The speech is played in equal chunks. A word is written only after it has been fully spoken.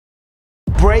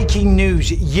breaking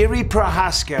news, Yuri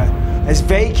Prohaska has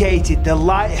vacated the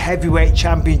light heavyweight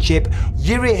championship.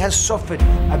 Yuri has suffered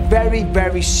a very,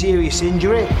 very serious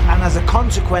injury, and as a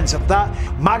consequence of that,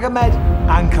 Magomed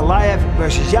Ankalaev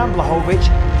versus Jan Blachowicz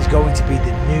is going to be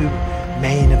the new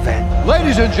main event.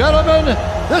 Ladies and gentlemen,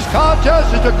 this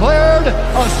contest is declared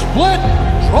a split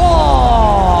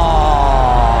draw.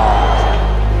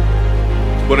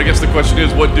 But I guess the question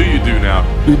is, what do you do now?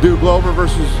 You do Glover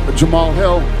versus Jamahal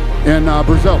Hill in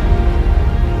Brazil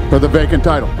for the vacant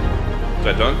title. Is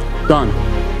that done? Done.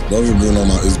 Glover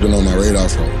has been on my radar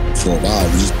for a while.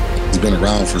 He's been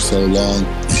around for so long.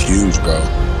 It's huge, bro.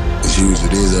 It's huge.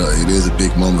 It is a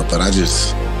big moment, but I'm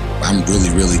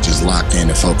really just locked in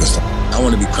and focused on. I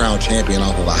want to be crowned champion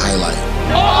off of a highlight.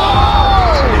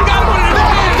 Oh! You got one in the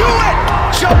hand. Do it!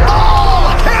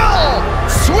 Jamahal Hill!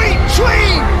 Sweet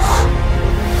dreams!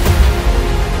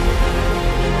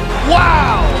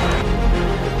 Wow!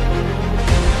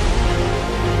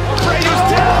 Abreu's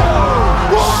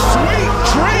down! Sweet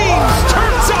dreams!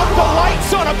 Turns out the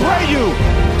lights on Abreu!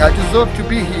 I deserve to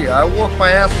be here. I work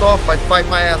my ass off. I fight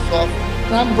my ass off.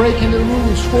 I'm breaking the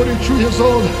rules, 42 years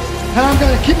old, and I'm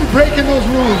gonna keep breaking those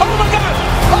rules. Oh my God!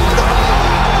 Oh no!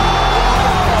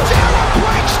 Tara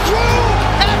breaks through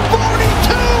at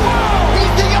 42!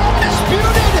 He's the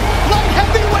undisputed light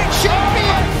heavyweight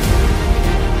champion!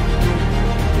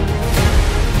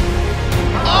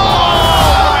 Oh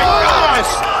my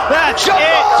gosh! That's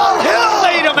Jamahal Hill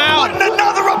laid him out! And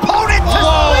another opponent to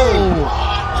sleep!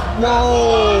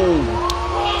 Whoa!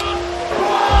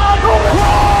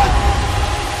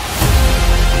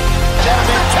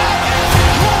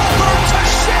 Glover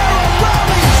Teixeira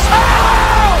rallies!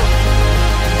 Oh!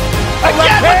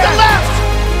 Again with the left!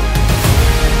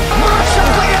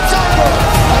 Mercifully, it's over!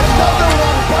 Another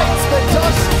one bites the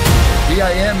dust! Here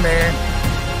I am, man.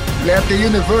 Let the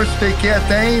universe take care of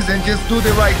things and just do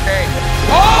the right thing.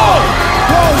 Oh!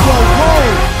 Whoa, whoa, whoa!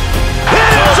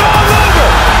 It's all over!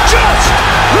 Just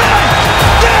like